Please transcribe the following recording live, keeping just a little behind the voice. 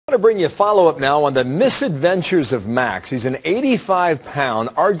I'm going to bring you a follow-up now on the misadventures of Max. He's an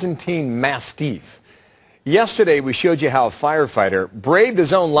 85-pound Argentine Mastiff. Yesterday, we showed you how a firefighter braved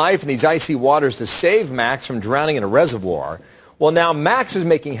his own life in these icy waters to save Max from drowning in a reservoir. Well, now Max is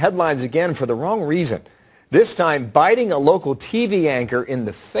making headlines again for the wrong reason. This time, biting a local TV anchor in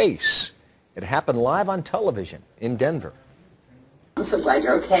the face. It happened live on television in Denver. I'm so glad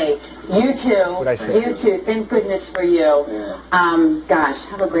you're okay. You too. What'd I say? You too. Thank goodness for you. Yeah. Gosh,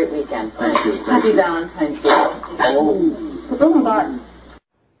 have a great weekend. Thank you. Happy Valentine's Day. Oh.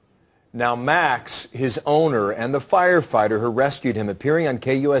 Now Max, his owner, and the firefighter who rescued him appearing on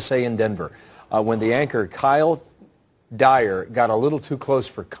KUSA in Denver when the anchor Kyle Dyer got a little too close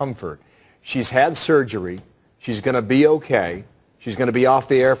for comfort. She's had surgery. She's going to be okay. She's going to be off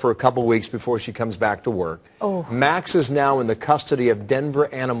the air for a couple weeks before she comes back to work. Oh. Max is now in the custody of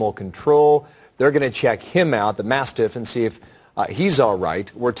Denver Animal Control. They're going to check him out, the Mastiff, and see if he's all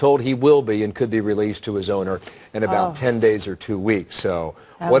right. We're told he will be and could be released to his owner in about 10 days or 2 weeks. So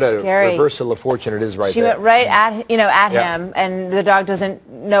what a reversal of fortune it is right there. She went right at him, and the dog doesn't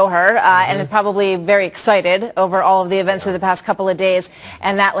know her, and is probably very excited over all of the events of the past couple of days,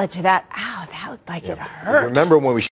 and that led to that. Ow, that looked like it hurt. Remember when we